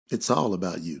It's all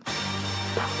about you.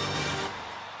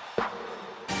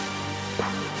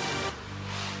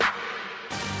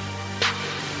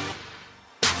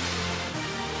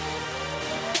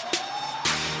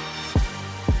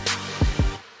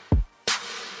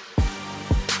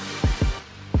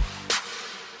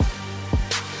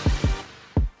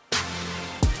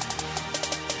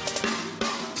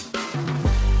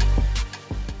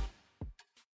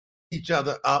 Each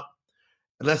other up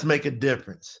and let's make a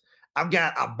difference. I've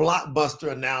got a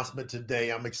blockbuster announcement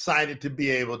today. I'm excited to be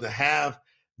able to have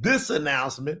this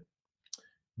announcement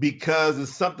because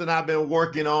it's something I've been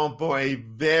working on for a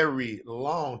very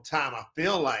long time. I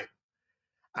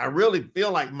really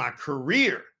feel like my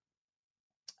career,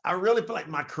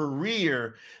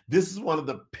 this is one of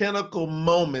the pinnacle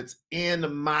moments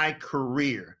in my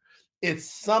career.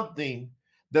 It's something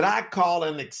that I call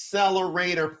an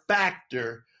accelerator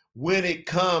factor when it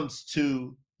comes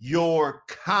to your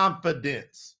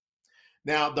confidence.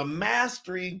 Now, the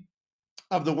mastery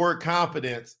of the word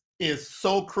confidence is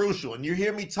so crucial. And you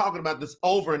hear me talking about this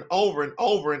over and over and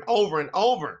over and over and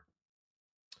over.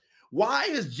 Why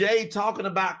is Jay talking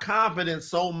about confidence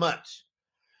so much?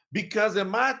 Because in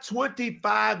my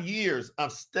 25 years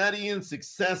of studying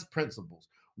success principles,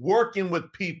 working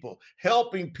with people,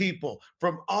 helping people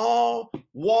from all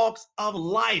walks of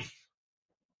life,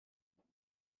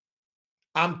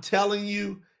 I'm telling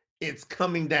you, it's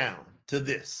coming down to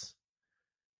this.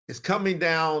 It's coming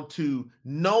down to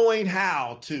knowing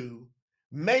how to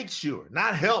make sure,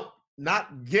 not help,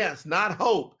 not guess, not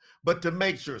hope, but to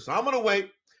make sure. So I'm going to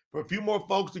wait for a few more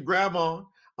folks to grab on.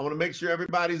 I want to make sure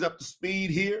everybody's up to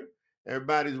speed here.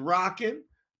 Everybody's rocking.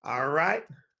 All right.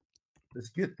 Let's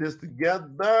get this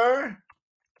together.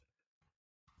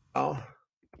 Oh,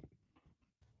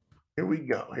 here we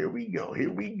go. Here we go.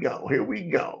 Here we go. Here we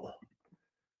go.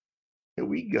 Here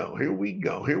we go. Here we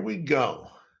go. Here we go.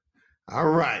 All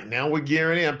right. Now we're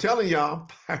gearing in. I'm telling y'all,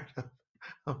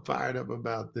 I'm fired up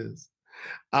about this.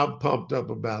 I'm pumped up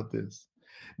about this.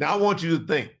 Now I want you to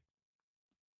think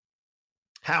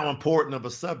how important of a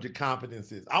subject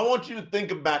confidence is. I want you to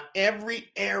think about every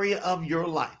area of your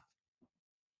life.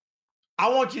 I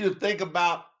want you to think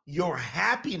about your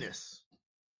happiness.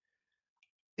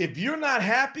 If you're not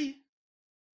happy,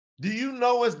 do you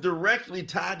know it's directly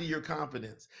tied to your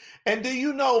confidence? And do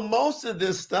you know most of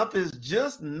this stuff is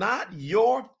just not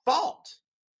your fault?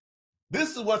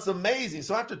 This is what's amazing.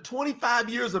 So after 25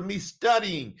 years of me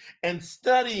studying and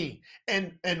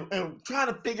trying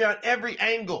to figure out every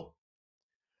angle,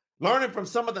 learning from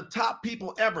some of the top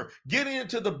people ever, getting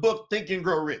into the book Think and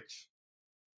Grow Rich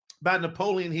by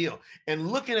Napoleon Hill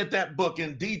and looking at that book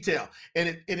in detail.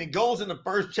 And it goes in the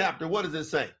first chapter. What does it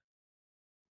say?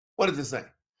 What does it say?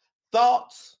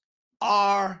 Thoughts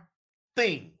are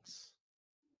things.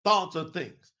 Thoughts are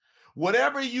things.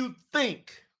 Whatever you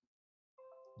think,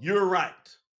 you're right.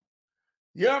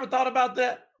 You ever thought about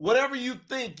that? Whatever you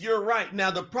think, you're right.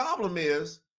 Now, the problem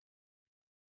is,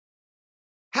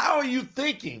 how are you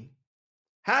thinking?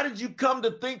 How did you come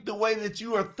to think the way that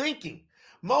you are thinking?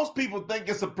 Most people think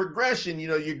it's a progression. You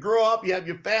know, you grow up, you have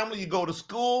your family, you go to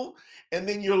school, and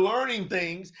then you're learning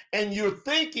things, and you're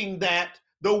thinking that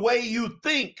the way you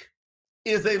think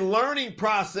is a learning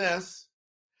process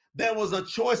that was a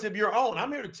choice of your own.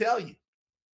 I'm here to tell you,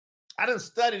 I done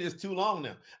studied this too long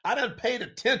now. I done paid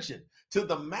attention to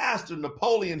the master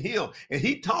Napoleon Hill, and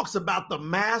he talks about the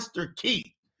master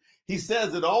key. He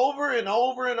says it over and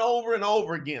over and over and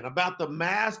over again about the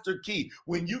master key.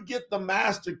 When you get the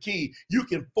master key, you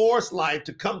can force life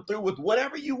to come through with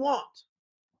whatever you want.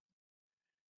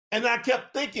 And I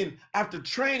kept thinking, after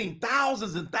training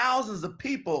thousands and thousands of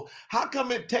people, how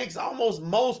come it takes almost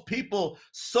most people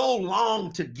so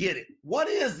long to get it? What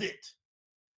is it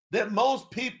that most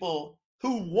people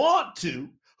who want to,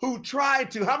 who try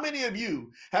to, how many of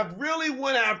you have really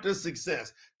went after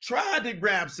success, tried to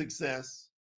grab success,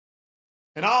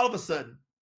 and all of a sudden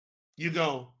you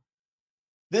go,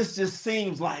 this just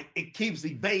seems like it keeps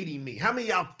evading me? How many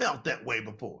of y'all felt that way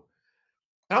before?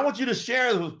 And I want you to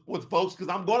share this with folks because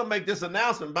I'm going to make this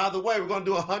announcement. By the way, we're going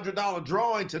to do a $100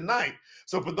 drawing tonight.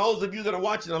 So for those of you that are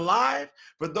watching it live,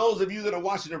 for those of you that are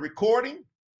watching the recording,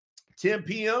 10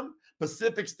 p.m.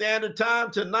 Pacific Standard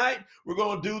Time tonight, we're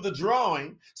going to do the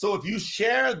drawing. So if you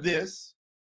share this,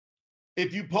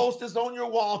 if you post this on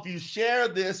your wall, if you share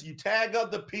this, you tag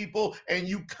other people and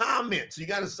you comment. So you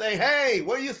got to say, hey,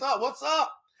 where you saw? What's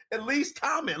up? At least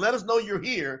comment. Let us know you're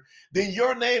here. Then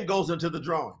your name goes into the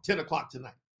drawing, 10 o'clock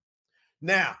tonight.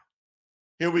 Now,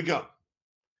 here we go.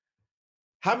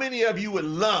 How many of you would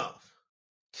love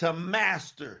to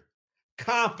master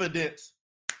confidence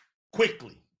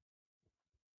quickly?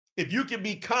 if you can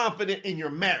be confident in your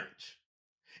marriage,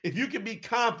 if you can be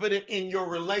confident in your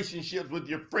relationships with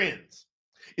your friends,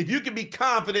 if you can be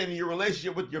confident in your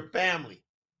relationship with your family,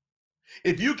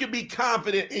 if you can be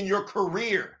confident in your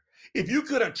career, if you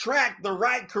could attract the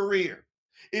right career,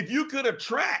 if you could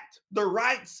attract the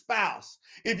right spouse,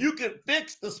 if you could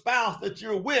fix the spouse that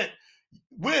you're with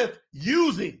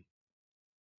using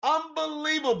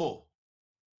unbelievable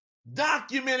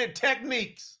documented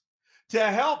techniques to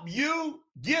help you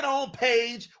get on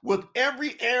page with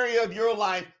every area of your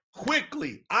life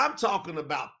quickly. I'm talking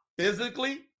about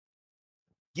physically,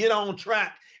 get on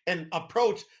track and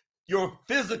approach your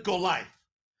physical life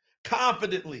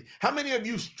confidently. How many of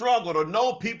you struggled or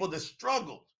know people that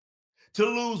struggled to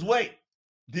lose weight?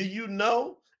 Do you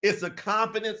know it's a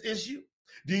confidence issue?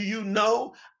 Do you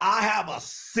know I have a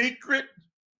secret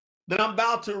that I'm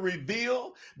about to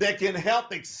reveal that can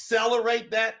help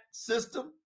accelerate that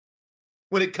system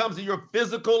when it comes to your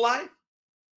physical life?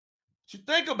 You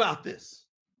think about this.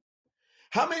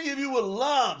 How many of you would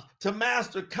love to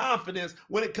master confidence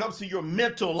when it comes to your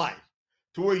mental life,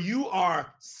 to where you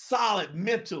are solid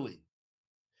mentally?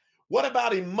 What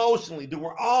about emotionally, to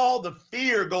where all the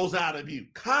fear goes out of you?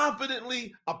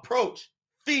 Confidently approach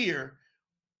fear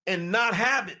and not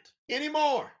have it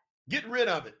anymore. Get rid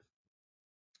of it.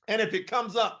 And if it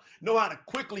comes up, know how to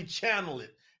quickly channel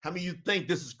it. How many of you think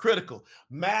this is critical?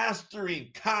 Mastering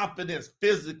confidence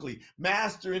physically,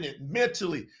 mastering it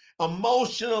mentally,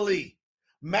 emotionally,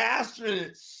 mastering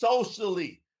it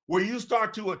socially, where you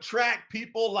start to attract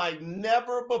people like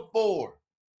never before,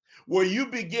 where you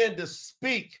begin to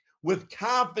speak with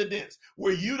confidence,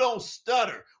 where you don't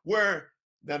stutter,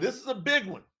 now this is a big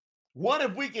one. What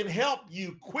if we can help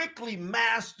you quickly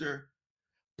master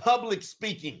public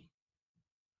speaking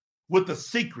with a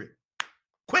secret?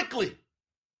 Quickly.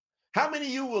 How many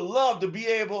of you would love to be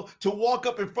able to walk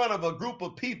up in front of a group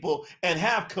of people and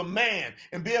have command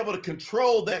and be able to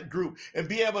control that group and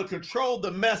be able to control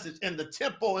the message and the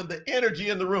tempo and the energy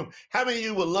in the room? How many of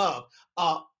you would love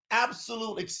an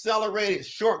absolute accelerated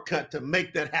shortcut to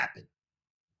make that happen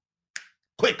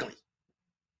quickly?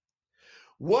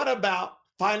 What about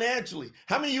financially?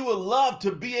 How many of you would love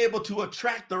to be able to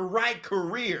attract the right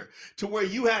career to where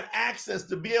you had access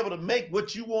to be able to make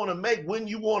what you want to make when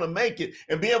you want to make it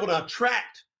and be able to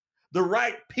attract the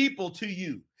right people to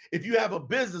you? If you have a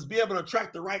business, be able to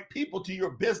attract the right people to your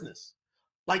business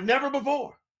like never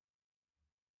before.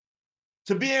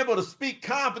 To be able to speak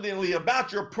confidently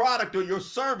about your product or your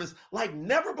service like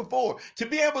never before. To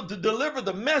be able to deliver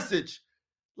the message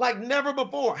like never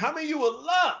before. How many of you would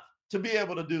love to be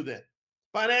able to do that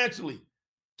financially,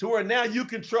 to where now you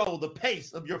control the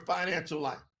pace of your financial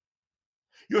life,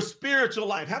 your spiritual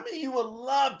life? How many of you would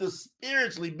love to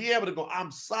spiritually be able to go, I'm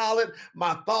solid,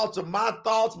 my thoughts are my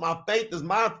thoughts, my faith is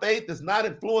my faith, it's not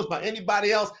influenced by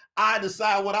anybody else, I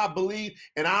decide what I believe,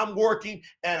 and I'm working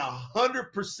at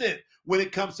 100% when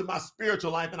it comes to my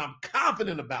spiritual life, and I'm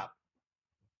confident about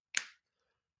it?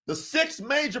 The 6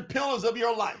 major pillars of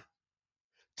your life.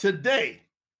 Today,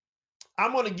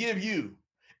 I'm going to give you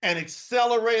an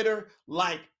accelerator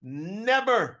like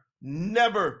never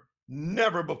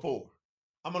before.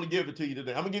 I'm going to give it to you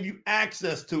today. I'm going to give you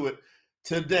access to it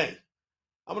today.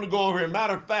 I'm going to go over here.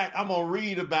 Matter of fact, I'm going to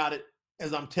read about it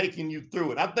as I'm taking you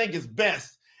through it. I think it's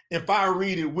best if I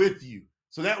read it with you.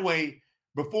 So that way,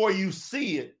 before you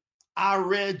see it, I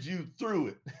read you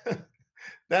through it.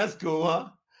 That's cool, huh?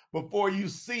 Before you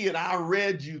see it, I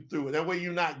read you through it. That way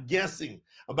you're not guessing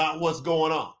about what's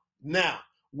going on. Now,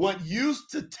 what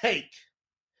used to take,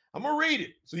 I'm going to read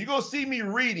it. So you're going to see me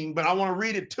reading, but I want to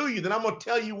read it to you. Then I'm going to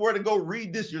tell you where to go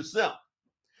read this yourself.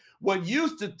 What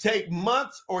used to take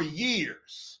months or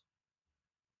years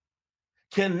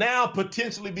can now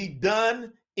potentially be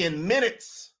done in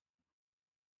minutes.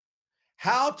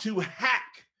 How to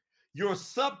hack your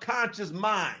subconscious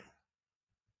mind.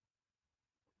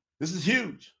 This is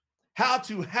huge. How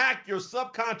to hack your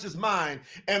subconscious mind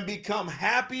and become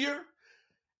happier,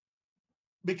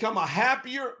 become a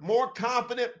happier, more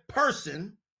confident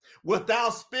person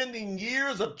without spending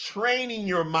years of training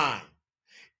your mind.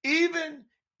 Even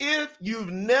if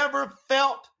you've never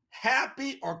felt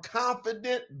happy or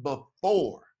confident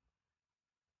before.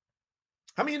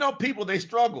 How many of you know people, they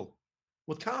struggle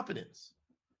with confidence?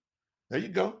 There you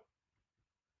go.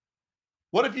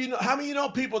 What if you know, how many of you know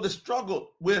people that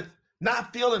struggle with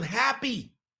not feeling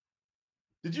happy?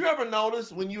 Did you ever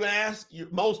notice when you ask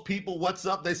most people what's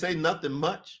up, they say nothing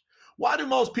much? Why do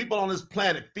most people on this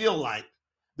planet feel like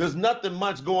there's nothing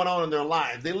much going on in their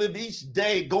lives? They live each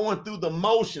day going through the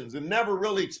motions and never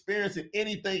really experiencing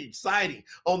anything exciting.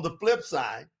 On the flip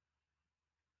side,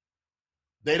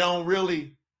 they don't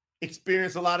really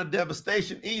experience a lot of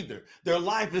devastation either. Their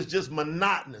life is just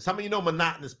monotonous. How many of you know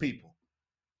monotonous people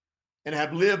and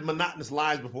have lived monotonous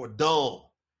lives before?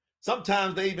 Dull.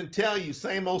 Sometimes they even tell you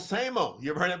same old, same old.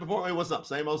 You ever heard that before? Hey, what's up?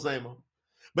 Same old, same old.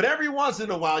 But every once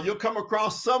in a while, you'll come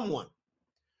across someone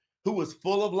who is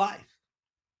full of life.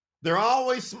 They're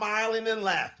always smiling and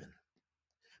laughing.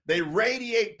 They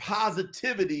radiate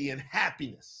positivity and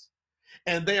happiness,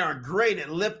 and they are great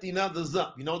at lifting others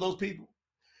up. You know those people?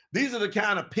 These are the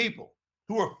kind of people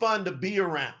who are fun to be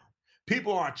around.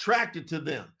 People are attracted to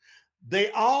them.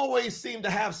 They always seem to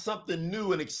have something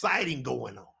new and exciting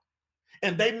going on,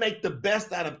 and they make the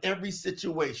best out of every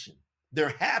situation.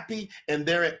 They're happy and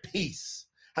they're at peace.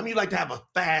 How many of you like to have a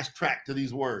fast track to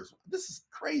these words? This is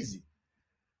crazy.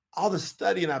 All the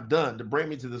studying I've done to bring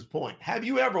me to this point. Have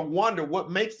you ever wondered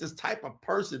what makes this type of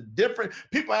person different?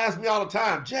 People ask me all the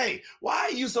time, Jay, why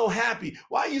are you so happy?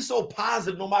 Why are you so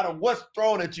positive no matter what's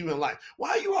thrown at you in life? Why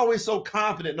are you always so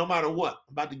confident no matter what?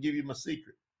 I'm about to give you my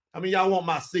secret. I mean, y'all want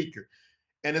my secret.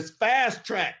 And it's fast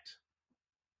tracked.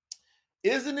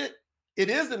 Isn't it? It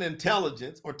isn't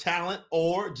intelligence or talent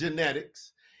or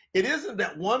genetics. It isn't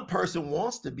that one person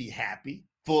wants to be happy,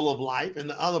 full of life, and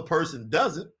the other person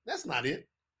doesn't. That's not it.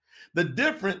 The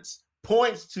difference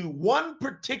points to one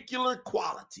particular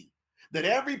quality that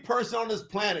every person on this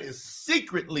planet is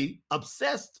secretly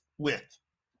obsessed with.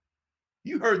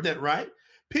 You heard that right.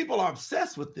 People are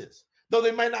obsessed with this, though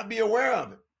they might not be aware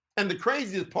of it. And the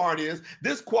craziest part is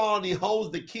this quality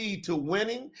holds the key to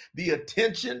winning the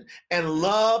attention and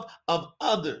love of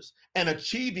others and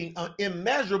achieving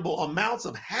immeasurable amounts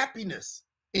of happiness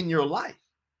in your life.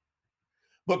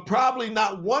 But probably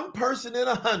not one person in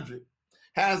 100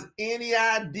 has any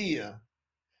idea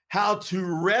how to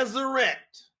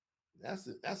resurrect,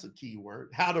 that's a key word,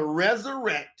 how to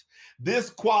resurrect this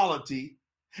quality,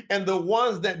 and the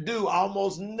ones that do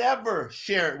almost never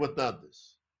share it with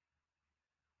others.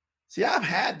 See, I've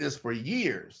had this for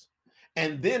years,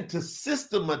 and then to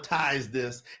systematize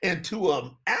this into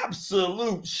an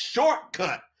absolute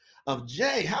shortcut of,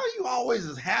 Jay, how are you always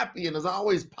as happy and as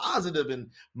always positive and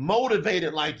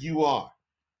motivated like you are?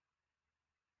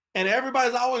 And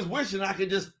everybody's always wishing I could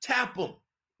just tap them.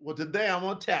 Well, today I'm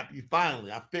going to tap you finally.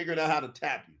 I figured out how to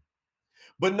tap you.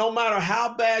 But no matter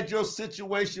how bad your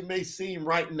situation may seem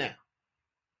right now,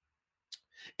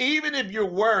 even if you're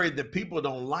worried that people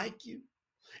don't like you,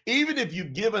 even if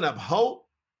you've given up hope,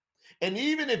 and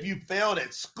even if you failed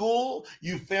at school,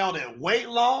 you failed at weight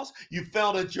loss, you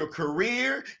failed at your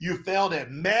career, you failed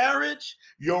at marriage,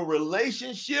 your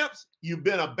relationships, you've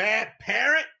been a bad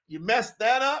parent, you messed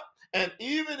that up. And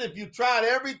even if you tried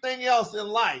everything else in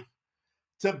life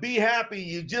to be happy,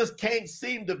 you just can't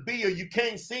seem to be, or you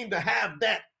can't seem to have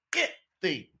that it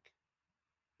thing.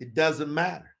 It doesn't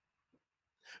matter.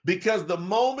 Because the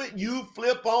moment you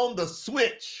flip on the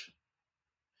switch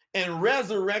and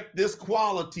resurrect this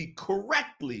quality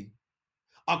correctly,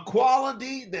 a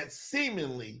quality that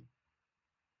seemingly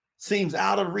seems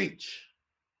out of reach,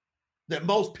 that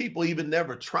most people even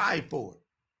never try for it,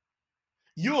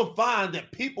 you'll find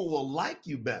that people will like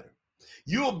you better.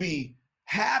 You'll be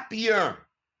happier.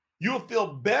 You'll feel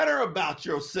better about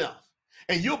yourself.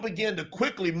 And you'll begin to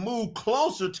quickly move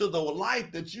closer to the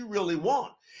life that you really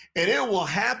want. And it will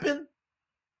happen.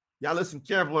 Y'all listen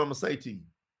carefully what I'm going to say to you.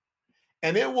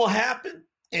 And it will happen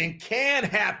and can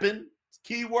happen.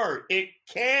 Key word. It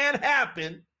can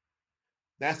happen.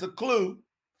 That's a clue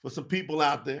for some people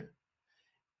out there.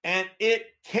 And it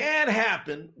can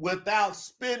happen without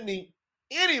spending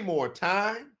any more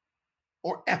time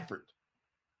or effort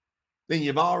than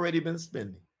you've already been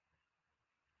spending.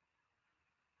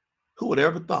 Who would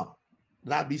ever thought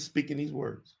that I'd be speaking these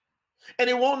words? And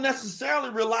it won't necessarily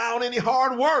rely on any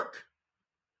hard work.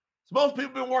 So most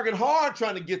people have been working hard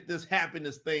trying to get this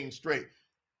happiness thing straight,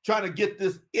 trying to get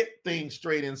this it thing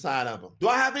straight inside of them. Do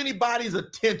I have anybody's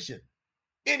attention?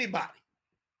 Anybody?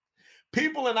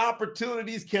 People and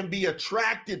opportunities can be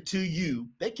attracted to you.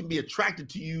 They can be attracted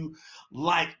to you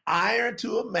like iron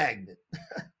to a magnet.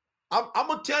 I'm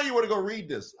going to tell you where to go read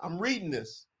this. I'm reading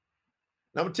this.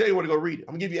 And I'm going to tell you where to go read it.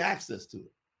 I'm going to give you access to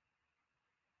it.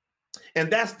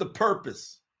 And that's the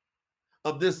purpose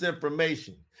of this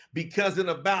information. Because in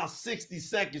about 60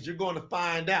 seconds, you're going to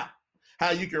find out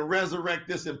how you can resurrect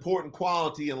this important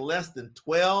quality in less than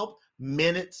 12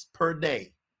 minutes per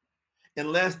day. In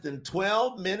less than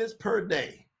 12 minutes per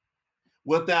day,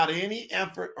 without any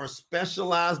effort or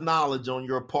specialized knowledge on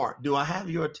your part. Do I have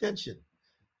your attention?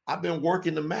 I've been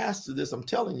working to master this. I'm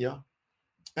telling y'all.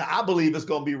 I believe it's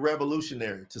going to be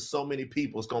revolutionary to so many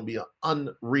people. It's going to be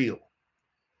unreal.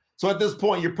 So at this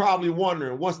point, you're probably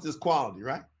wondering, what's this quality,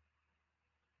 right?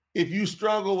 if you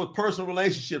struggle with personal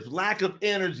relationships, lack of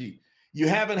energy, you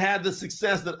haven't had the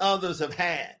success that others have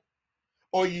had,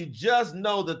 or you just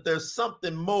know that there's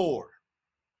something more,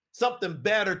 something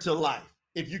better to life.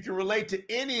 If you can relate to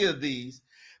any of these,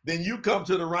 then you come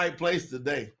to the right place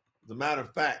today. As a matter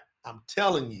of fact, I'm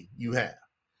telling you, you have.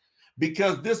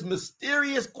 Because this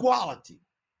mysterious quality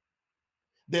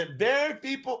that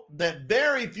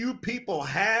very few people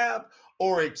have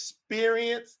or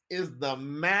experience is the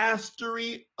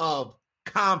mastery of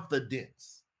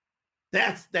confidence.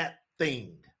 That's that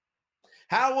thing.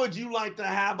 How would you like to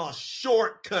have a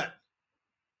shortcut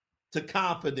to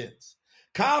confidence?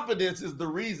 Confidence is the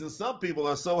reason some people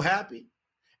are so happy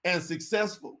and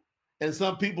successful, and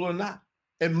some people are not,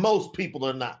 and most people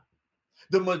are not.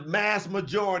 The mass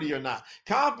majority are not.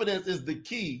 Confidence is the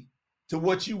key to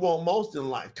what you want most in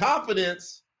life.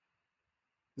 Confidence,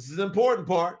 this is the important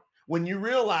part, when you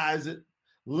realize it,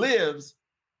 lives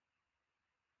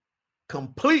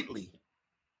completely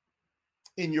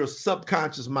in your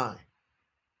subconscious mind.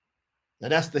 Now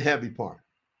that's the heavy part.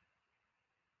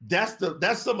 That's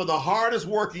some of the hardest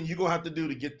working you're gonna have to do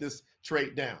to get this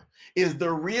trait down, is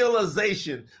the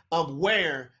realization of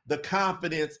where the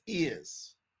confidence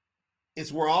is.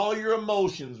 It's where all your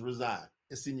emotions reside.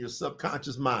 It's in your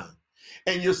subconscious mind.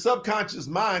 And your subconscious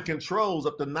mind controls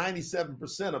up to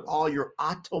 97% of all your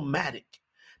automatic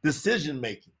decision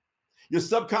making. Your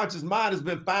subconscious mind has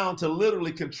been found to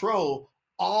literally control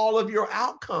all of your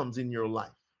outcomes in your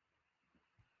life.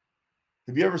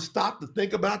 Have you ever stopped to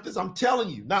think about this? I'm telling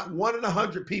you, not 1 in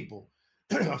 100 people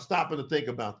are stopping to think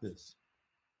about this.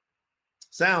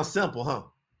 Sounds simple, huh?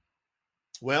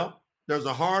 Well, there's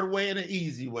a hard way and an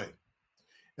easy way.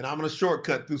 And I'm going to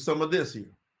shortcut through some of this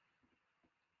here.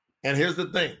 And here's the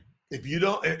thing. If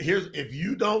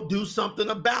you don't do something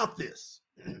about this,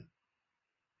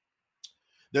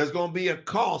 there's going to be a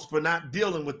cost for not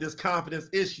dealing with this confidence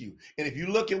issue. And if you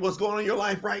look at what's going on in your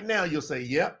life right now, you'll say,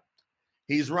 yep,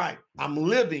 he's right. I'm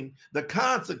living the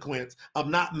consequence of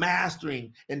not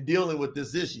mastering and dealing with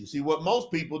this issue. See, what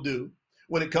most people do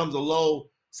when it comes to low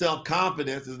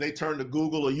self-confidence is they turn to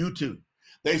Google or YouTube.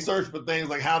 They search for things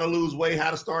like how to lose weight,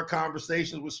 how to start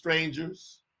conversations with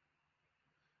strangers,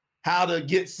 how to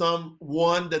get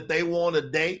someone that they want to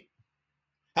date,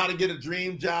 how to get a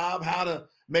dream job, how to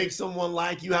make someone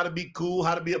like you, how to be cool,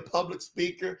 how to be a public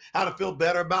speaker, how to feel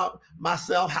better about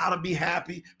myself, how to be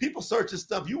happy. People searching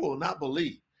stuff you will not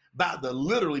believe.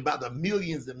 Literally about the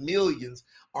millions and millions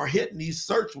are hitting these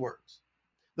search words.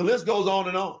 The list goes on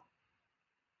and on.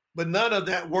 But none of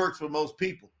that works for most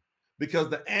people because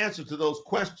the answer to those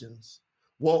questions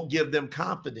won't give them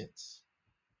confidence.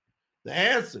 The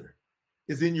answer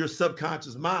is in your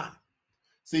subconscious mind.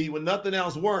 See, when nothing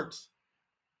else works,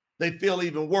 they feel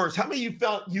even worse. How many of you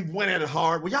felt you went at it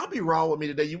hard? Well, y'all be raw with me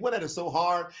today. You went at it so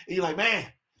hard, and you're like, man,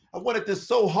 I went at this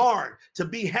so hard to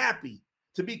be happy,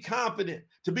 to be confident,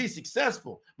 to be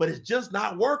successful, but it's just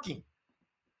not working.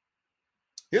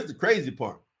 Here's the crazy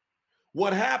part.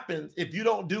 What happens if you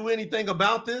don't do anything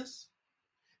about this?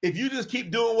 If you just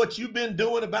keep doing what you've been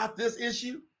doing about this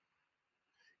issue,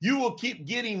 you will keep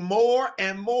getting more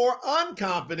and more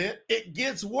unconfident. It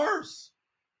gets worse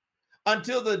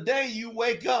until the day you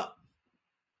wake up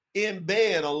in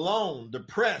bed alone,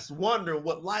 depressed, wondering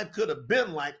what life could have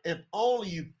been like if only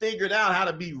you figured out how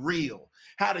to be real,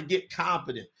 how to get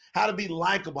confident, how to be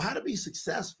likable, how to be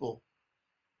successful,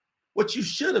 what you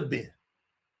should have been.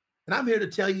 And I'm here to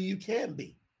tell you, you can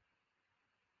be.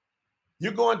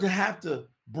 You're going to have to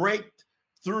break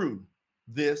through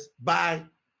this by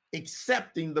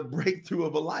accepting the breakthrough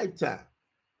of a lifetime.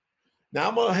 Now,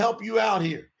 I'm going to help you out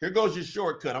here. Here goes your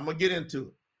shortcut. I'm going to get into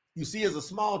it. You see, as a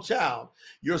small child,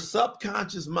 your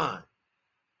subconscious mind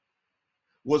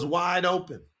was wide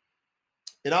open.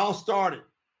 It all started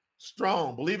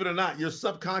strong. Believe it or not, your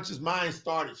subconscious mind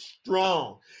started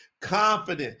strong,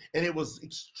 confident, and it was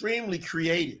extremely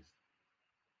creative.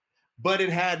 But it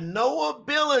had no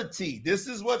ability. This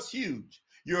is what's huge.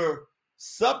 Your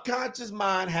subconscious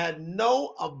mind had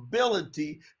no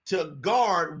ability to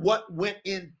guard what went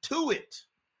into it.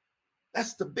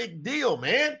 That's the big deal,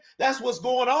 man. That's what's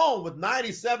going on with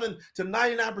 97 to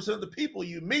 99% of the people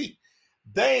you meet.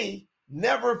 They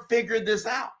never figured this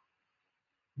out.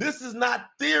 This is not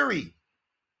theory.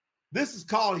 This is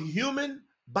called human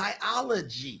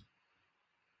biology.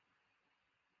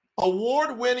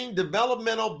 Award-winning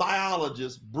developmental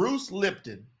biologist Bruce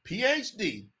Lipton,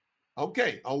 PhD,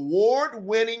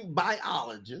 award-winning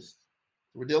biologist,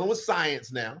 we're dealing with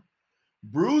science now,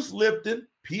 Bruce Lipton,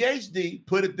 PhD,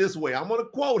 put it this way. I'm going to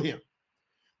quote him.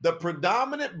 The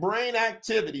predominant brain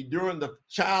activity during the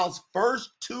child's first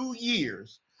 2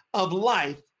 years of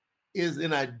life is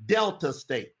in a delta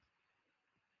state,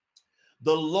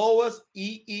 the lowest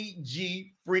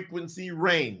EEG frequency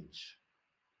range.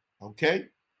 Okay?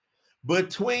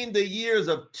 Between the years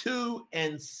of 2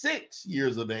 and 6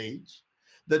 years of age,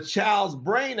 the child's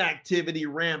brain activity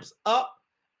ramps up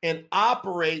and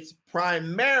operates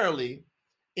primarily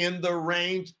in the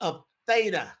range of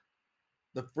theta,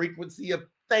 the frequency of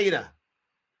theta.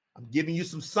 I'm giving you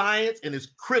some science, and it's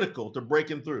critical to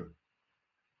breaking through.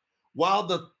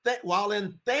 While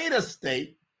in theta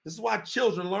state, this is why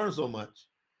children learn so much.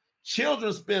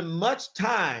 Children spend much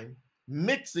time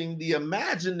mixing the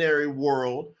imaginary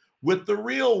world with the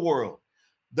real world.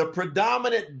 The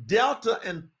predominant delta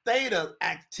and theta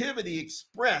activity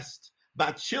expressed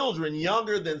by children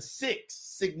younger than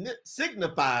 6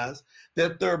 signifies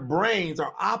that their brains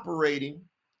are operating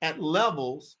at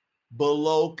levels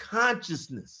below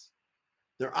consciousness.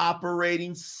 They're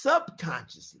operating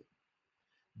subconsciously.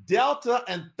 Delta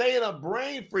and theta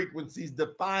brain frequencies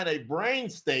define a brain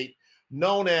state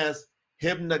known as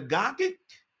hypnagogic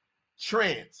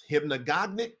trance.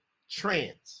 Hypnagogic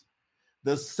trance.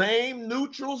 The same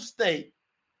neutral state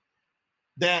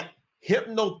that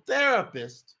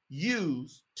hypnotherapists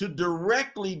use to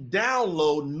directly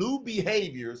download new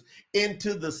behaviors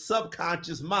into the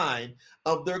subconscious mind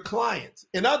of their clients.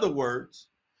 In other words,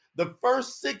 the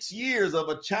first 6 years of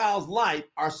a child's life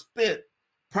are spent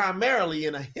primarily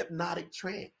in a hypnotic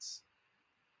trance.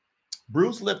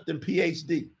 Bruce Lipton,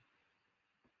 PhD.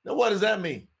 Now, what does that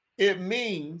mean? It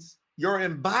means your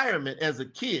environment as a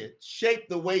kid shaped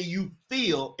the way you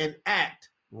feel and act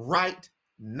right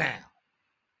now.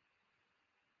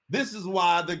 This is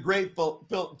why the great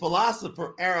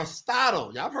philosopher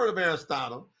Aristotle, y'all have heard of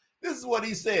Aristotle, this is what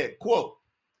he said, quote,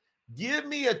 "Give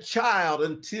me a child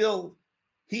until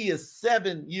he is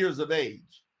 7 years of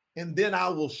age, and then I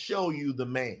will show you the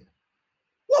man."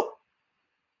 Woo!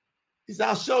 He said,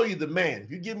 I'll show you the man.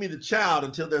 If you give me the child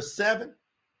until they're 7,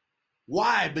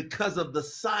 why? Because of the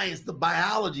science, the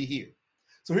biology here.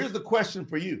 So here's the question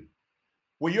for you.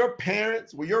 Were your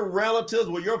parents, were your relatives,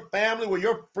 were your family, were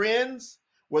your friends,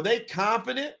 were they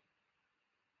confident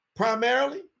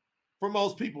primarily? For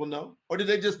most people, no. Or did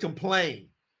they just complain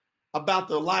about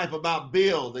their life, about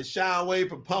bills? They shy away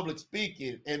from public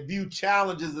speaking and view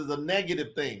challenges as a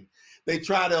negative thing. They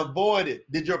try to avoid it.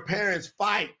 Did your parents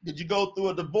fight? Did you go through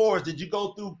a divorce? Did you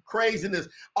go through craziness?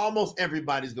 Almost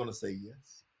everybody's going to say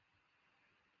yes.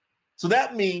 So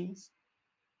that means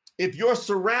if your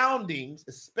surroundings,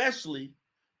 especially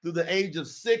through the age of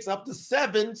 6 up to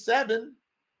 7,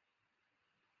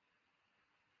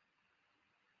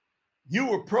 you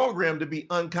were programmed to be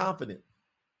unconfident.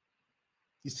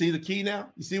 You see the key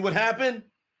now? You see what happened?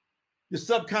 Your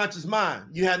subconscious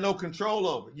mind, you had no control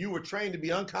over. You were trained to be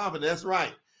unconfident. That's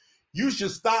right. You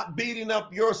should stop beating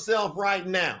up yourself right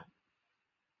now.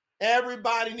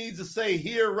 Everybody needs to say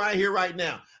here, right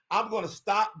now. I'm going to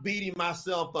stop beating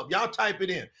myself up. Y'all type it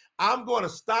in. I'm going to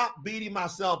stop beating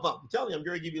myself up. I'm telling you, I'm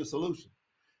going to give you a solution.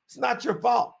 It's not your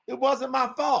fault. It wasn't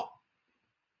my fault.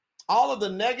 All of the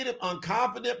negative,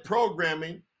 unconfident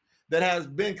programming that has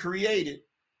been created,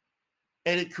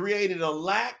 and it created a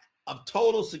lack of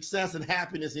total success and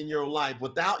happiness in your life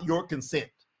without your consent.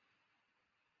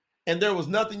 And there was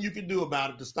nothing you could do about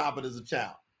it to stop it as a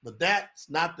child. But that's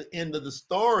not the end of the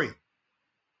story.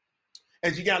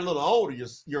 As you got a little older,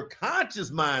 your conscious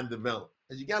mind developed.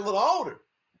 As you got a little older,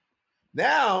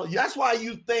 now that's why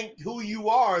you think who you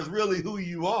are is really who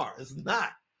you are. It's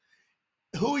not.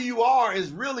 Who you are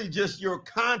is really just your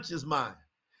conscious mind.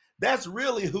 That's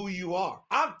really who you are.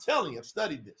 I'm telling you, I've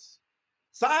studied this.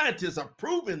 Scientists are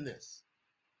proving this.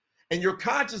 And your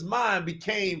conscious mind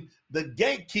became the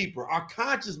gatekeeper. Our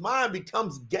conscious mind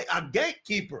becomes a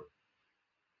gatekeeper.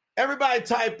 Everybody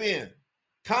type in.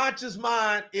 Conscious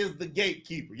mind is the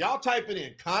gatekeeper. Y'all type it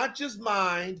in. Conscious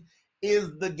mind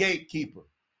is the gatekeeper.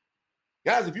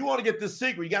 Guys, if you want to get this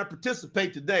secret, you got to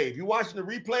participate today. If you're watching the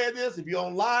replay of this, if you're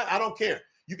online, I don't care.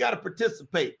 You got to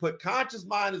participate. Put conscious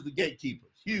mind as the gatekeeper.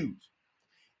 Huge.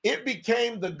 It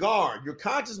became the guard. Your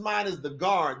conscious mind is the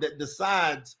guard that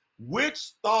decides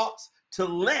which thoughts to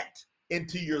let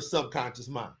into your subconscious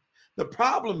mind. The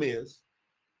problem is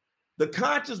the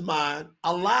conscious mind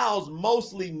allows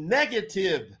mostly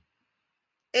negative,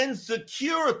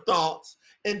 insecure thoughts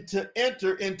to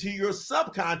enter into your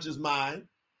subconscious mind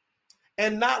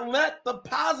and not let the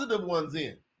positive ones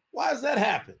in. Why does that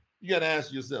happen? You got to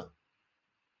ask yourself.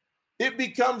 It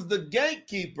becomes the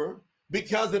gatekeeper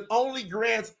because it only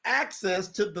grants access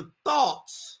to the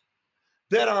thoughts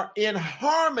that are in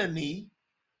harmony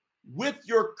with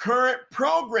your current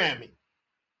programming.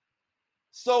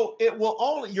 So it will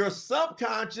only, your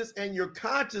subconscious and your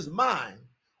conscious mind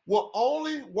will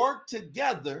only work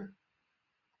together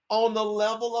on the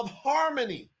level of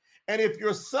harmony. And if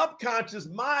your subconscious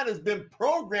mind has been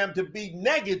programmed to be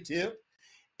negative,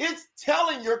 it's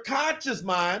telling your conscious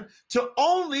mind to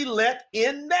only let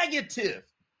in negative.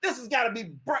 This has got to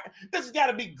be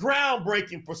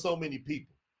groundbreaking for so many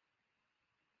people.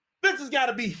 This has got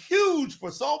to be huge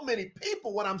for so many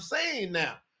people, what I'm saying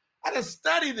now. I just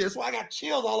studied this. Well, I got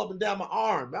chills all up and down my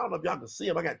arm. I don't know if y'all can see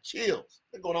them. I got chills.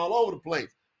 They're going all over the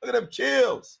place. Look at them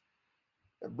chills.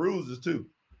 And bruises too.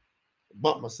 I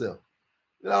bumped myself.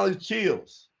 Look at all these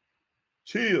chills.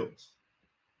 Chills.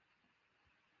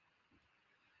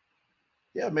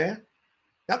 Yeah, man.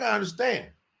 Y'all gotta understand.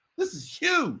 This is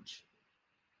huge.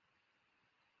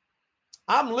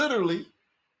 I'm literally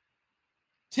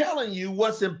telling you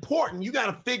what's important. You got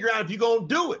to figure out if you're going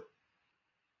to do it.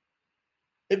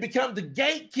 It becomes the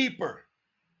gatekeeper,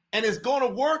 and it's going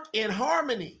to work in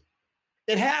harmony.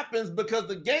 It happens because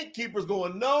the gatekeeper's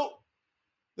going, no,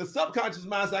 the subconscious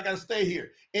mind says, I got to stay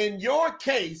here. In your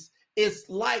case, it's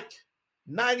like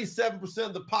 97%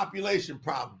 of the population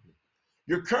probably.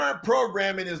 Your current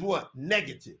programming is what?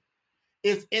 Negative.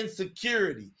 It's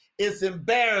insecurity. It's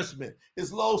embarrassment.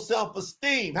 It's low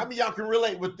self-esteem. How many of y'all can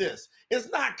relate with this? It's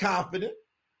not confident.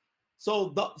 So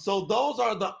those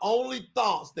are the only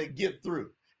thoughts that get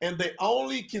through, and they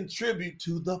only contribute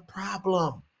to the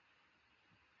problem.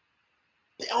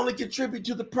 They only contribute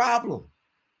to the problem.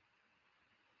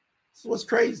 That's what's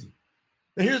crazy.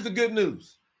 Now here's the good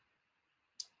news.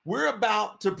 We're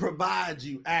about to provide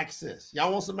you access.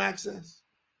 Y'all want some access?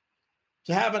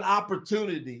 To have an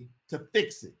opportunity to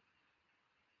fix it.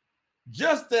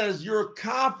 Just as your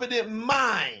confident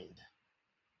mind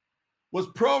was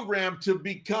programmed to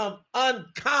become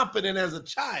unconfident as a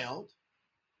child,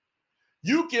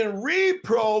 you can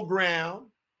reprogram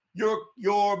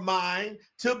your mind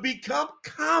to become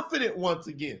confident once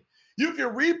again. You can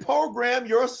reprogram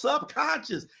your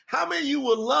subconscious. How many of you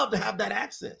would love to have that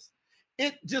access?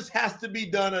 It just has to be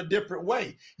done a different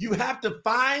way. You have to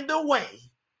find a way.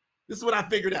 This is what I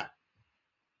figured out.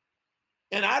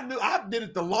 And I did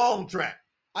it the long track.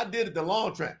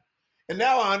 And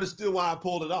now I understood why I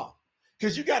pulled it off.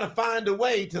 Because you got to find a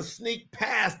way to sneak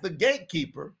past the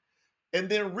gatekeeper and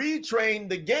then retrain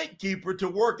the gatekeeper to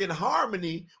work in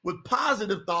harmony with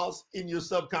positive thoughts in your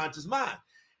subconscious mind.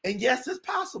 And yes, it's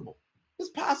possible. It's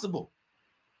possible.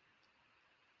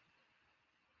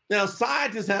 Now,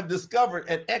 scientists have discovered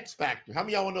an X factor. How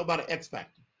many of y'all want to know about an X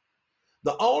factor?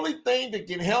 The only thing that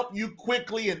can help you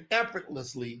quickly and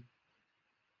effortlessly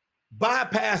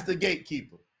bypass the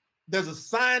gatekeeper. There's a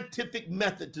scientific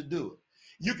method to do it.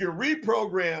 You can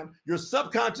reprogram your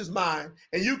subconscious mind,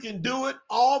 and you can do it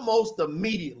almost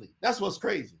immediately. That's what's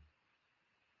crazy.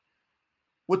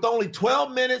 With only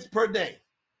 12 minutes per day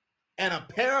and a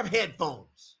pair of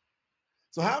headphones.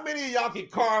 So how many of y'all can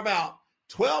carve out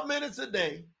 12 minutes a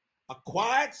day, a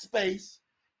quiet space,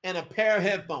 and a pair of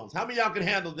headphones? How many of y'all can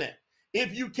handle that?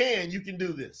 If you can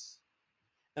do this.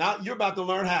 And you're about to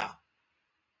learn how.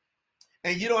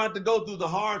 And you don't have to go through the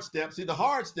hard steps. See, the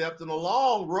hard steps and the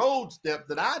long road step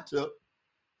that I took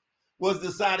was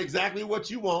decide exactly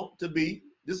what you want to be.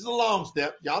 This is a long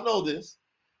step. Y'all know this.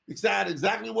 Decide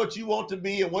exactly what you want to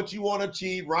be and what you want to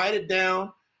achieve. Write it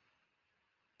down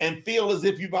and feel as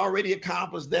if you've already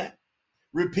accomplished that.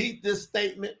 Repeat this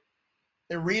statement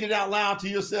and read it out loud to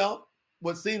yourself,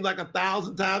 what seems like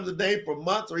 1,000 times a day for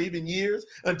months or even years,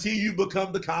 until you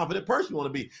become the confident person you want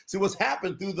to be. See, what's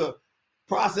happened through the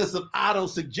process of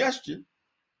auto-suggestion,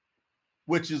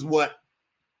 which is what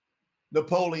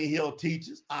Napoleon Hill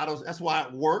teaches. That's why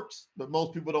it works, but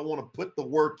most people don't want to put the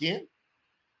work in.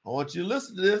 I want you to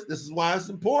listen to this. This is why it's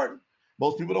important.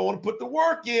 Most people don't want to put the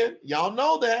work in. Y'all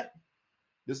know that.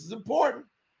 This is important.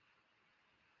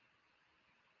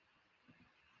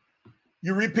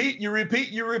 You repeat, you repeat,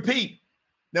 you repeat.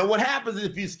 Now, what happens is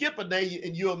if you skip a day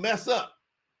and you'll mess up,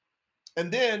 and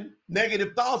then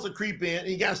negative thoughts will creep in, and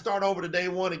you got to start over to day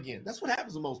one again. That's what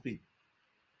happens to most people.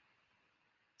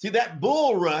 See, that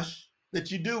bull rush that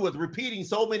you do with repeating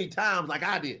so many times, like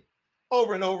I did,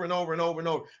 over and over and over and over and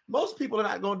over, most people are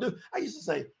not going to do. I used to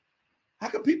say, how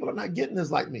come people are not getting this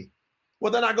like me?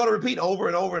 Well, they're not going to repeat over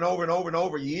and over and over and over and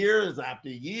over, years after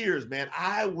years, man.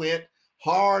 I went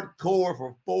hardcore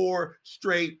for 4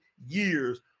 straight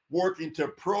years working to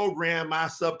program my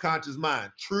subconscious mind.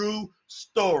 True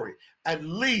story. At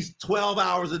least 12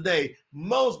 hours a day,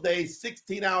 most days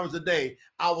 16 hours a day,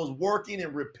 I was working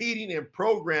and repeating and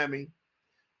programming,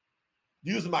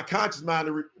 using my conscious mind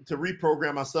to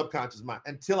reprogram my subconscious mind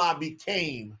until I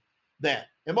became that.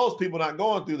 And most people are not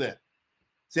going through that.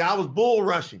 See, I was bull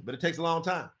rushing, but it takes a long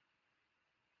time.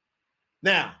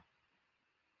 Now,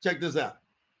 Check this out.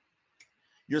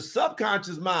 Your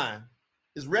subconscious mind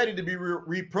is ready to be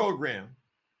reprogrammed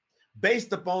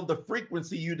based upon the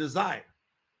frequency you desire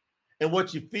and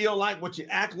what you feel like, what you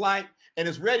act like, and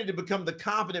it's ready to become the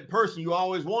confident person you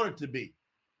always wanted to be.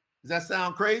 Does that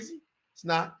sound crazy? It's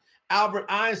not. Albert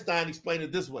Einstein explained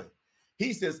it this way.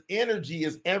 He says, energy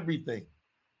is everything.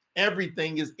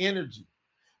 Everything is energy.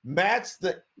 Match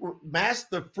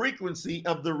the frequency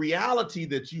of the reality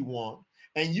that you want,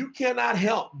 and you cannot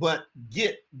help but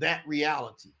get that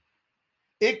reality.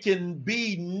 It can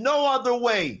be no other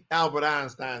way, Albert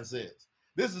Einstein says.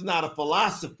 This is not a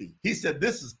philosophy. He said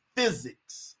this is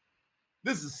physics.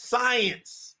 This is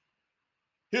science.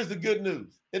 Here's the good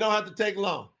news. It don't have to take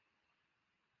long.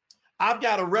 I've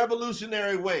got a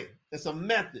revolutionary way. It's a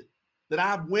method that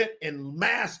I've went and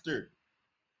mastered.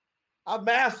 I've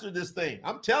mastered this thing.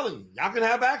 I'm telling you, y'all can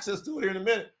have access to it here in a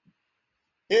minute.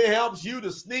 It helps you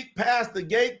to sneak past the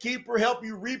gatekeeper, help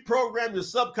you reprogram your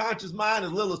subconscious mind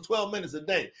as little as 12 minutes a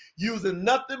day, using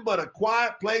nothing but a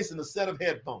quiet place and a set of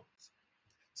headphones.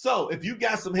 So if you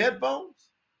got some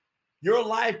headphones, your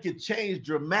life could change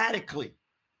dramatically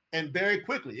and very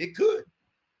quickly. It could.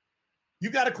 You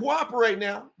got to cooperate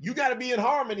now. You got to be in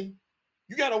harmony.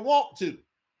 You got to want to.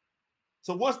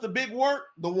 So what's the big work?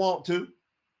 The want to.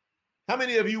 How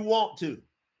many of you want to?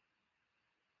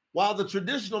 While the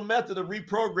traditional method of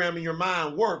reprogramming your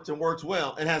mind works and works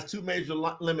well, it has two major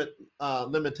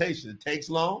limitations. It takes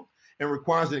long and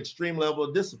requires an extreme level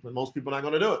of discipline. Most people are not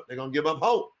going to do it. They're going to give up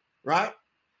hope, right?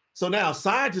 So now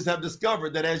scientists have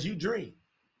discovered that as you dream,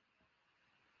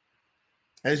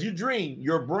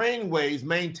 your brain waves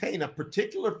maintain a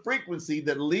particular frequency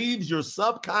that leaves your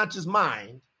subconscious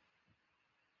mind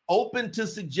open to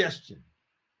suggestion.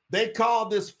 They call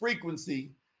this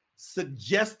frequency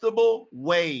suggestible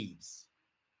waves.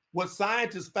 What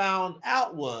scientists found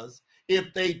out was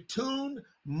if they tuned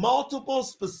multiple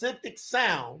specific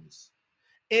sounds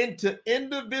into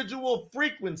individual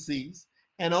frequencies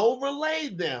and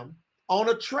overlaid them on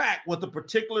a track with a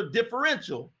particular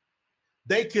differential,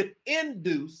 they could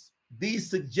induce these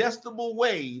suggestible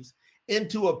waves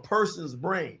into a person's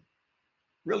brain,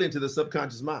 really into the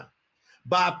subconscious mind,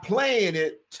 by playing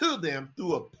it to them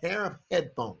through a pair of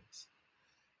headphones.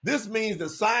 This means that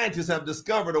scientists have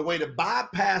discovered a way to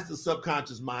bypass the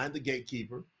subconscious mind, the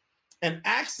gatekeeper, and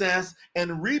access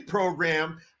and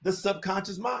reprogram the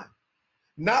subconscious mind.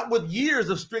 Not with years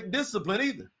of strict discipline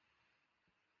either,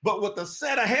 but with a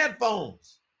set of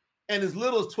headphones and as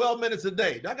little as 12 minutes a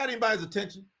day. I got anybody's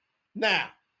attention? Now,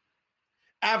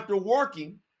 after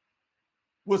working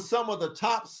with some of the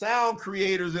top sound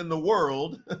creators in the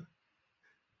world,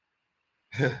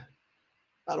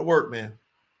 that'll work, man.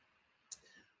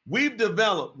 We've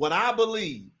developed what I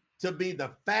believe to be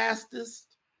the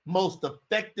fastest, most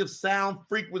effective sound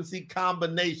frequency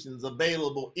combinations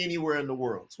available anywhere in the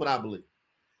world. That's what I believe.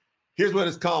 Here's what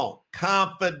it's called: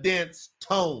 confidence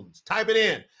tones. Type it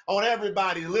in. I want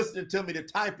everybody listening to me to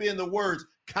type in the words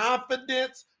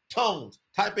confidence tones.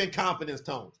 Type in confidence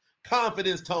tones,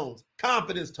 confidence tones,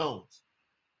 confidence tones.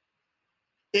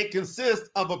 It consists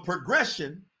of a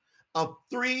progression of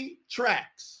 3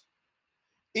 tracks.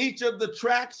 Each of the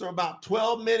tracks are about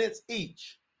 12 minutes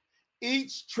each.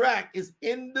 Each track is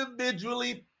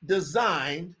individually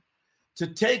designed to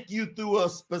take you through a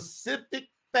specific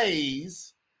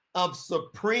phase of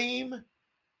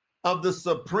the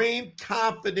supreme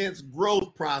confidence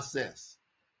growth process.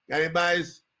 Got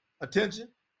anybody's attention?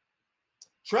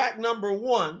 Track number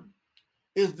 1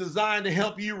 is designed to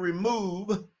help you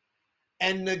remove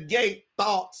and negate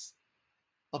thoughts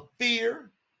of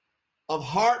fear, of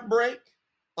heartbreak,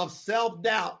 of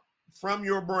self-doubt from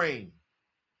your brain.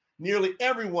 Nearly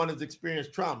everyone has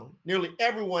experienced trauma. Nearly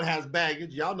everyone has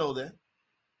baggage. Y'all know that.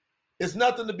 It's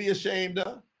nothing to be ashamed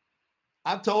of.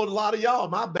 I've told a lot of y'all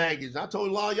my baggage. I told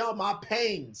a lot of y'all my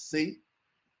pains, see?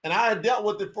 And I had dealt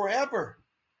with it forever.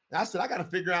 And I said, I got to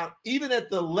figure out, even at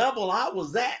the level I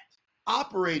was at,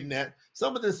 operating at,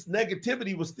 some of this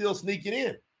negativity was still sneaking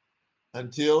in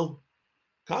until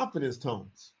confidence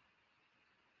tones.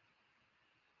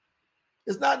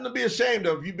 It's nothing to be ashamed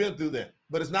of if you've been through that,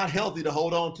 but it's not healthy to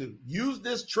hold on to. Use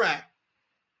this track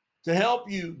to help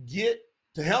you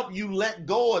let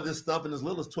go of this stuff in as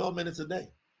little as 12 minutes a day.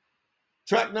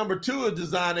 Track number 2 is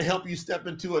designed to help you step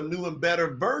into a new and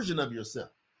better version of yourself.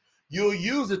 You'll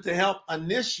use it to help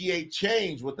initiate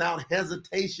change without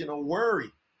hesitation or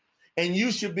worry. And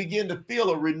you should begin to feel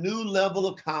a renewed level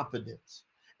of confidence.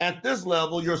 At this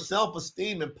level, your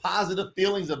self-esteem and positive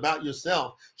feelings about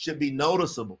yourself should be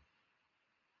noticeable.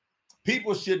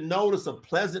 People should notice a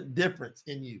pleasant difference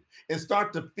in you and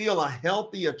start to feel a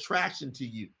healthy attraction to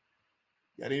you.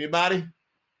 Got anybody?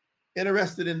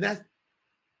 Interested in that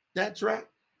track?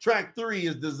 Track 3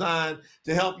 is designed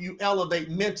to help you elevate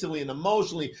mentally and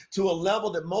emotionally to a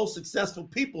level that most successful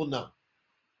people know,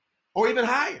 or even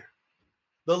higher.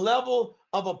 The level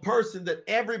of a person that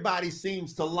everybody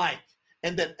seems to like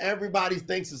and that everybody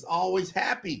thinks is always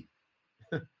happy.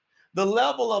 The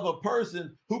level of a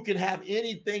person who can have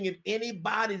anything and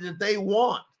anybody that they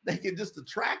want. They can just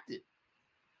attract it.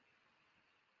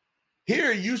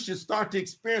 Here, you should start to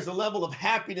experience a level of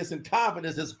happiness and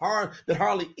confidence that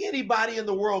hardly anybody in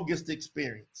the world gets to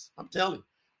experience. I'm telling you,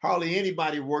 hardly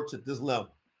anybody works at this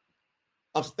level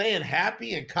of staying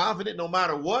happy and confident no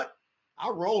matter what. I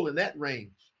roll in that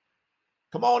range.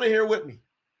 Come on in here with me.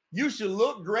 You should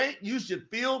look great. You should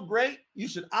feel great. You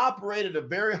should operate at a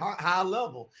very high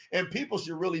level, and people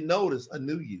should really notice a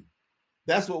new you.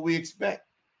 That's what we expect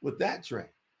with that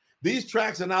track. These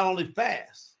tracks are not only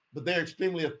fast, but they're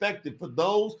extremely effective for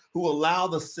those who allow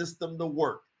the system to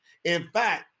work. In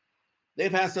fact,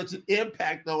 they've had such an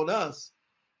impact on us.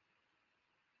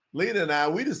 Lena and I,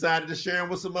 we decided to share them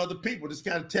with some other people, just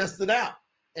kind of test it out.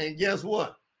 And guess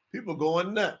what? People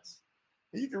going nuts.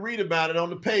 And you can read about it on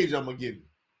the page I'm going to give you.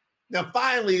 Now,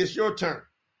 finally, it's your turn.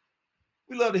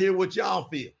 We love to hear what y'all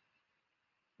feel.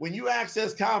 When you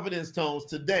access Confidence Tones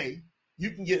today,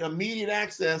 you can get immediate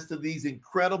access to these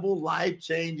incredible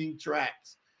life-changing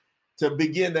tracks to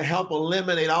begin to help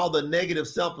eliminate all the negative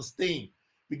self-esteem.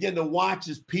 Begin to watch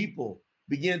as people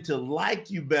begin to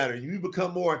like you better. You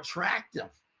become more attractive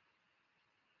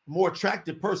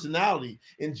personality,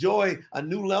 enjoy a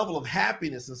new level of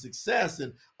happiness and success,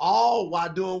 and all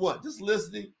while doing what? Just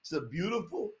listening to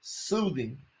beautiful,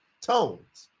 soothing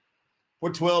tones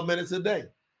for 12 minutes a day.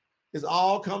 It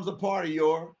all comes a part of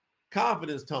your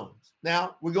Confidence Tones.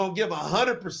 Now, we're going to give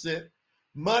 100%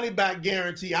 money back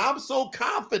guarantee. I'm so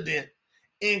confident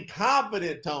in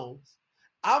Confident Tones,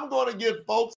 I'm going to give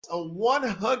folks a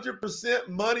 100%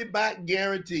 money back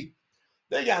guarantee.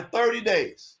 They got 30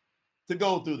 days to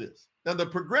go through this. Now, the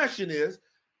progression is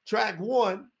track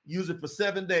 1, use it for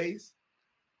 7 days,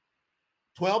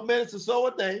 12 minutes or so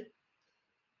a day,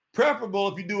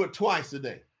 preferable if you do it twice a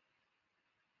day.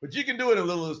 But you can do it a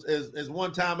little as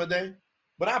one time a day,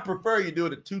 but I prefer you do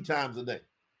it at 2 times a day.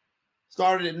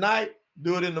 Start it at night,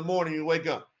 do it in the morning, you wake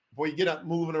up before you get up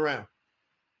moving around.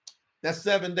 That's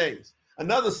 7 days.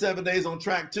 Another 7 days on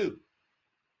track 2.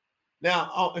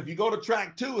 Now, if you go to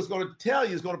track 2, it's going to tell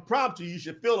you, it's going to prompt you, you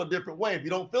should feel a different way. If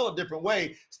you don't feel a different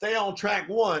way, stay on track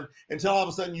 1 until all of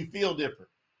a sudden you feel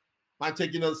different. Might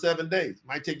take you another 7 days.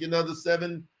 Might take you another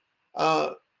 7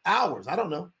 hours. I don't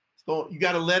know. You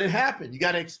got to let it happen. You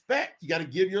got to expect. You got to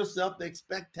give yourself the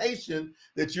expectation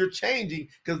that you're changing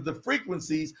because the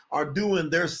frequencies are doing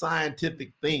their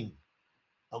scientific thing.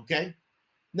 Okay?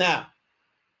 Now,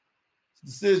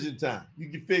 decision time.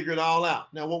 You can figure it all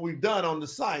out. Now, what we've done on the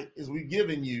site is we've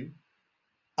given you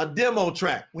a demo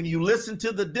track. When you listen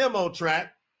to the demo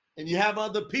track and you have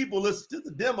other people listen to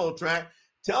the demo track,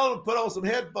 tell them to put on some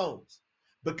headphones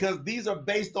because these are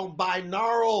based on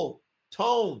binaural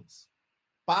tones.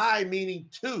 Bi meaning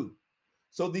 2.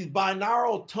 So these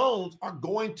binaural tones are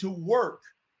going to work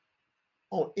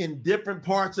in different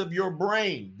parts of your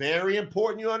brain. Very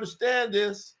important you understand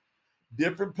this.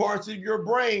 Different parts of your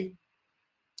brain.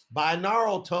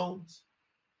 Binaural tones.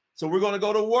 So we're going to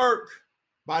go to work.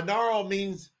 Binaural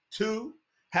means 2,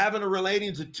 having or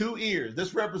relating to 2 ears.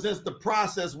 This represents the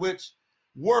process which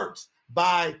works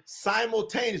by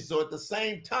simultaneously, so at the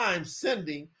same time,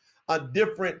 sending a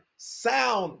different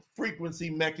sound frequency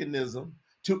mechanism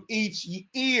to each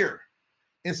ear.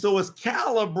 And so it's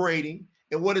calibrating,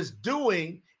 and what it's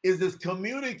doing is it's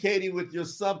communicating with your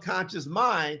subconscious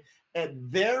mind at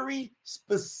very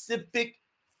specific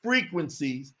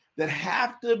frequencies that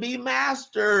have to be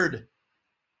mastered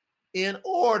in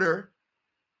order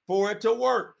for it to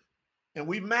work. And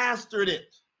we mastered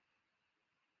it.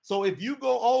 So if you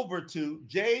go over to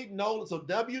Jay Nolan, so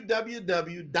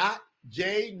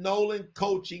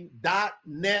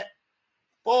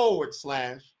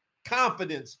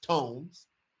www.jaynolancoaching.net/confidence tones.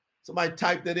 Somebody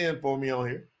type that in for me on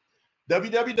here.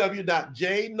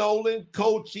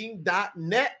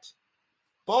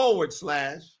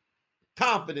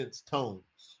 www.jaynolancoaching.net/confidence tones.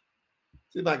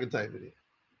 See if I can type it in.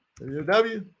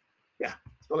 www. Yeah,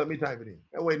 it's gonna let me type it in.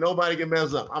 That way nobody can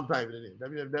mess up. I'm typing it in.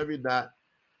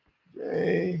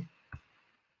 www.jaynolancoaching.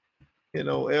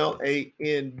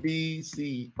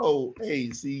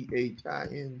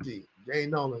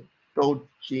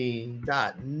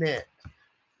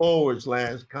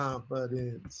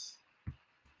 jaynolancoaching.net/confidence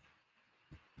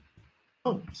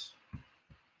tones.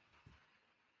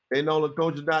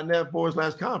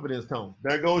 jaynolancoaching.net/confidence tones.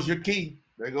 There goes your key.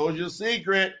 There goes your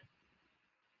secret.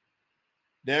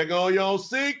 There go your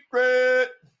secret.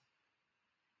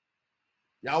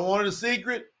 Y'all wanted a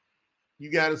secret?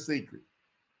 You got a secret.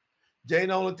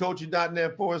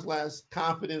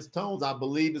 jnolancoaching.net/confidence tones. I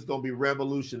believe it's going to be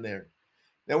revolutionary.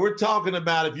 Now, we're talking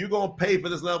about if you're going to pay for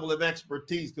this level of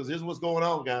expertise, because here's what's going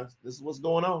on, guys. This is what's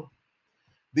going on.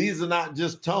 These are not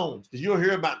just tones, because you'll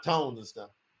hear about tones and stuff.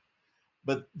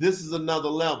 But this is another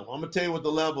level. I'm going to tell you what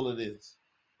the level it is.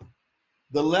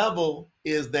 The level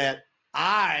is that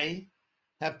I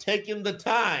have taken the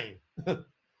time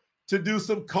to do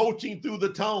some coaching through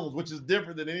the tones, which is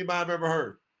different than anybody I've ever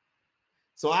heard.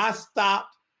 So I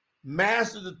stopped,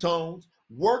 mastered the tones,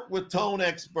 worked with tone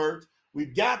experts.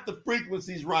 We've got the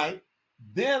frequencies right.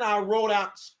 Then I wrote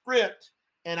out script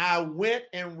and I went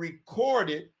and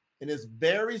recorded, and it's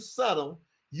very subtle.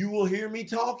 You will hear me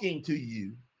talking to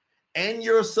you and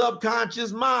your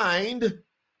subconscious mind.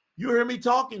 You hear me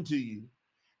talking to you.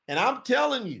 And I'm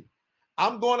telling you,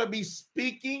 I'm going to be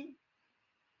speaking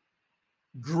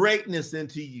greatness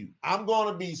into you. I'm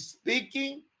going to be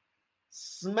speaking,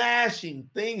 smashing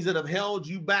things that have held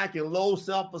you back in low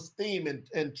self-esteem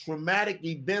and traumatic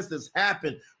events that's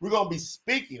happened. We're going to be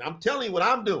speaking. I'm telling you what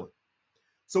I'm doing.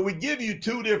 So we give you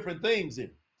two different things here.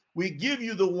 We give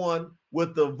you the one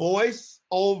with the voice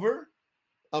over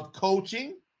of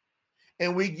coaching,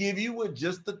 and we give you with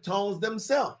just the tones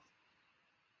themselves.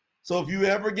 So if you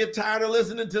ever get tired of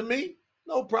listening to me,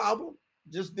 no problem.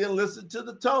 Just then listen to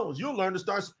the tones. You'll learn to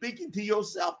start speaking to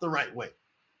yourself the right way.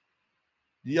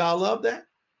 Do y'all love that?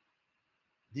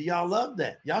 Do y'all love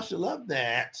that? Y'all should love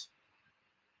that.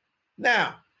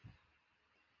 Now,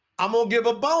 I'm going to give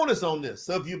a bonus on this.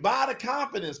 So if you buy the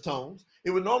confidence tones,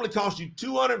 it would normally cost you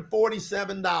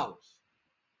 $247.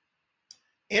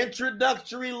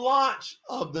 Introductory launch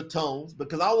of the tones,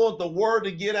 because I want the word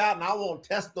to get out and I want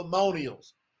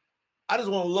testimonials. I just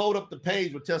want to load up the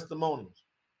page with testimonials,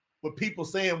 with people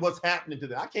saying what's happening to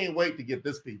them. I can't wait to get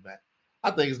this feedback.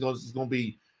 I think it's going to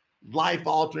be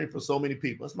life-altering for so many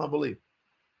people. That's my belief.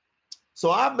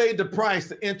 So I made the price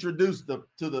to introduce to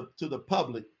the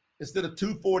public, instead of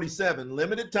 $247,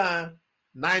 limited time,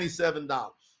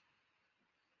 $97.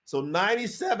 So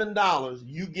 $97,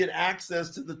 you get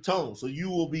access to the tone. So you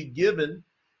will be given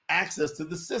access to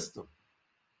the system.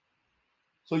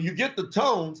 So you get the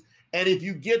tones, and if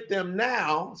you get them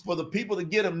now, for the people that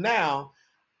get them now,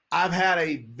 I've had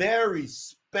a very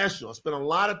special, I spent a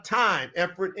lot of time,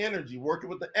 effort, energy working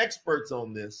with the experts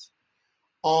on this,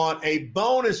 on a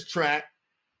bonus track,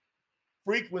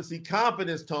 frequency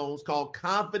confidence tones called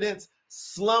Confidence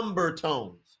Slumber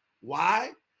Tones. Why?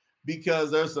 Because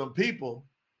there's some people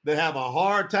that have a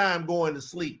hard time going to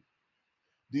sleep.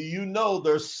 Do you know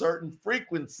there's certain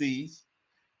frequencies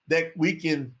that we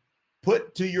can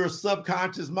put to your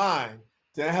subconscious mind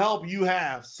to help you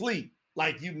have sleep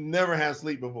like you've never had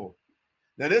sleep before?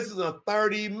 Now, this is a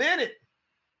 30-minute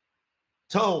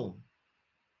tone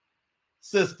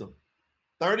system.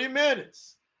 30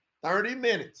 minutes. 30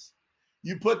 minutes.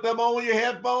 You put them on with your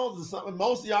headphones and something.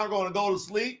 Most of y'all are going to go to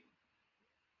sleep,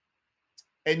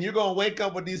 and you're going to wake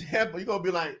up with these headphones. You're going to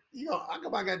be like, how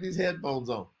come I got these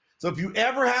headphones on? So if you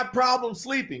ever have problems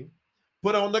sleeping,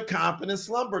 put on the Confidence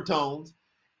Slumber Tones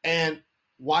and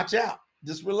watch out.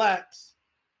 Just relax.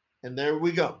 And there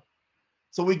we go.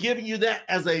 So we're giving you that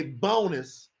as a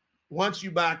bonus. Once you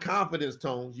buy Confidence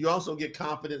Tones, you also get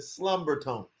Confidence Slumber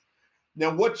Tones.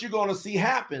 Now, what you're going to see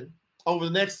happen over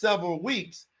the next several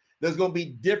weeks, there's going to be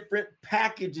different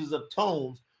packages of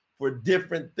tones for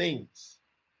different things.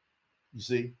 You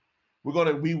see,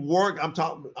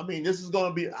 this is going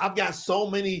to be, I've got so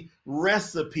many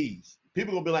recipes.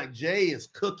 People are going to be like, Jay is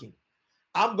cooking.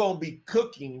 I'm going to be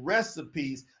cooking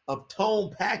recipes of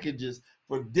tone packages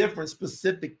for different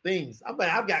specific things.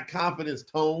 I've got confidence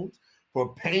tones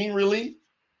for pain relief.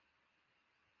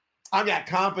 I got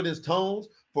confidence tones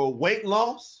for weight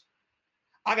loss.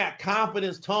 I got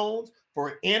confidence tones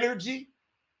for energy.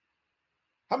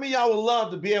 How many of y'all would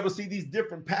love to be able to see these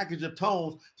different package of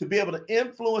tones to be able to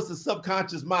influence the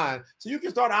subconscious mind so you can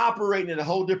start operating at a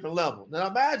whole different level? Now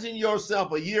imagine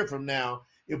yourself a year from now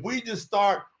if we just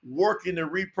start working to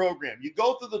reprogram. You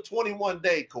go through the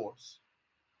 21-day course,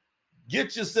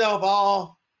 get yourself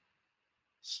all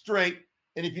straight,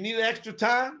 and if you need an extra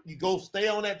time, you go stay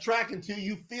on that track until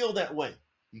you feel that way.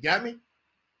 You got me?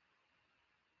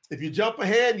 If you jump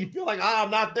ahead and you feel like,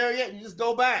 I'm not there yet, you just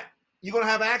go back. You're going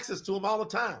to have access to them all the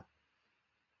time.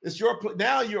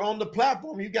 Now you're on the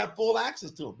platform. You got full access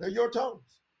to them. They're your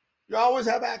tones. You always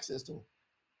have access to them.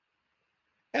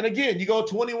 And again, you go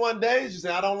 21 days, you say,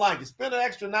 I don't like it. Spend an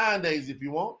extra 9 days if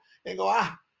you want, and go,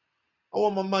 I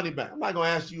want my money back. I'm not going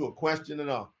to ask you a question at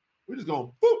all. We're just going,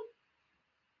 boop.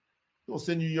 We're going to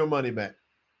send you your money back.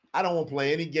 I don't want to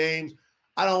play any games.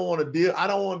 I don't want to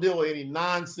deal with any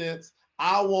nonsense.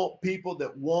 I want people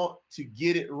that want to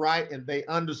get it right and they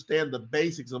understand the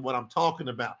basics of what I'm talking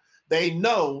about. They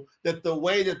know that the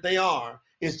way that they are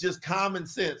is just common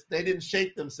sense. They didn't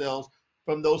shape themselves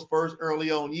from those first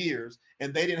early on years,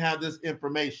 and they didn't have this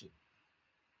information.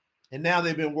 And now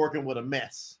they've been working with a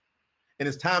mess, and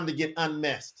it's time to get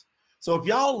unmessed. So if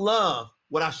y'all love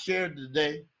what I shared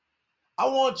today, I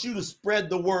want you to spread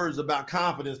the words about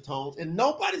confidence tones, and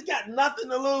nobody's got nothing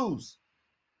to lose.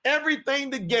 Everything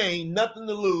to gain, nothing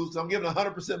to lose. I'm giving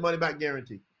 100% money back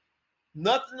guarantee.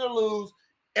 Nothing to lose,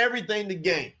 everything to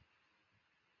gain.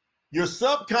 Your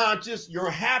subconscious, your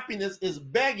happiness is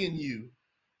begging you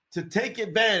to take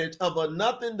advantage of a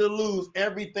nothing to lose,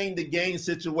 everything to gain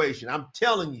situation. I'm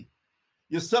telling you,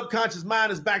 your subconscious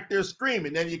mind is back there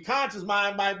screaming. And your conscious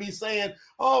mind might be saying,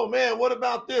 oh man, what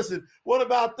about this? And what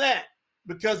about that?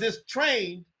 Because it's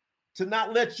trained to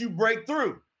not let you break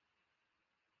through.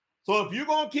 So if you're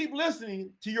going to keep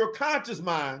listening to your conscious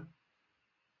mind,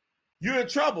 you're in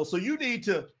trouble. So you need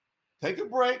to take a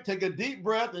break, take a deep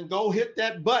breath, and go hit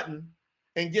that button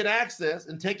and get access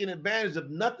and taking advantage of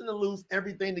nothing to lose,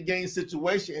 everything to gain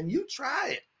situation. And you try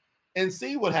it and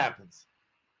see what happens.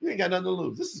 You ain't got nothing to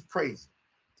lose. This is crazy.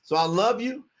 So I love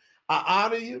you. I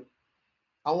honor you.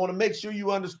 I want to make sure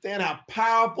you understand how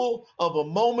powerful of a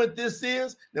moment this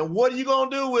is. Now, what are you going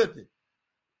to do with it?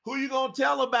 Who are you going to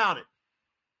tell about it?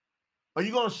 Are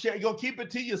you going to share? You going to keep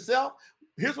it to yourself?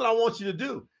 Here's what I want you to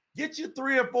do. Get your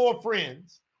 3 or 4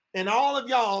 friends, and all of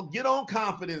y'all get on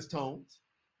confidence tones.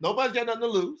 Nobody's got nothing to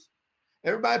lose.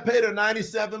 Everybody pay their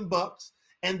 $97.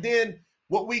 And then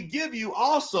what we give you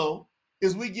also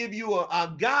is we give you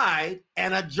a guide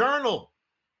and a journal.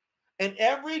 And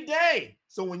every day,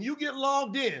 so when you get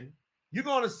logged in, you're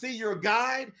going to see your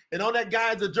guide, and on that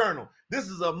guide's a journal. This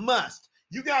is a must.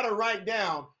 You got to write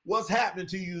down what's happening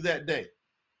to you that day.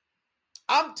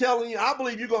 I'm telling you, I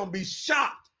believe you're going to be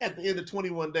shocked at the end of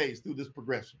 21 days through this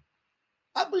progression.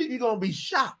 I believe you're going to be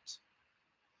shocked.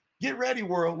 Get ready,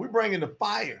 world. We're bringing the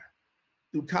fire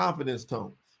through confidence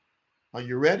tones. Are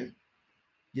you ready?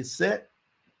 Get set.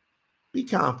 Be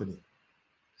confident.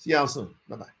 See y'all soon.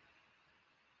 Bye-bye.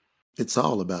 It's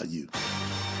all about you.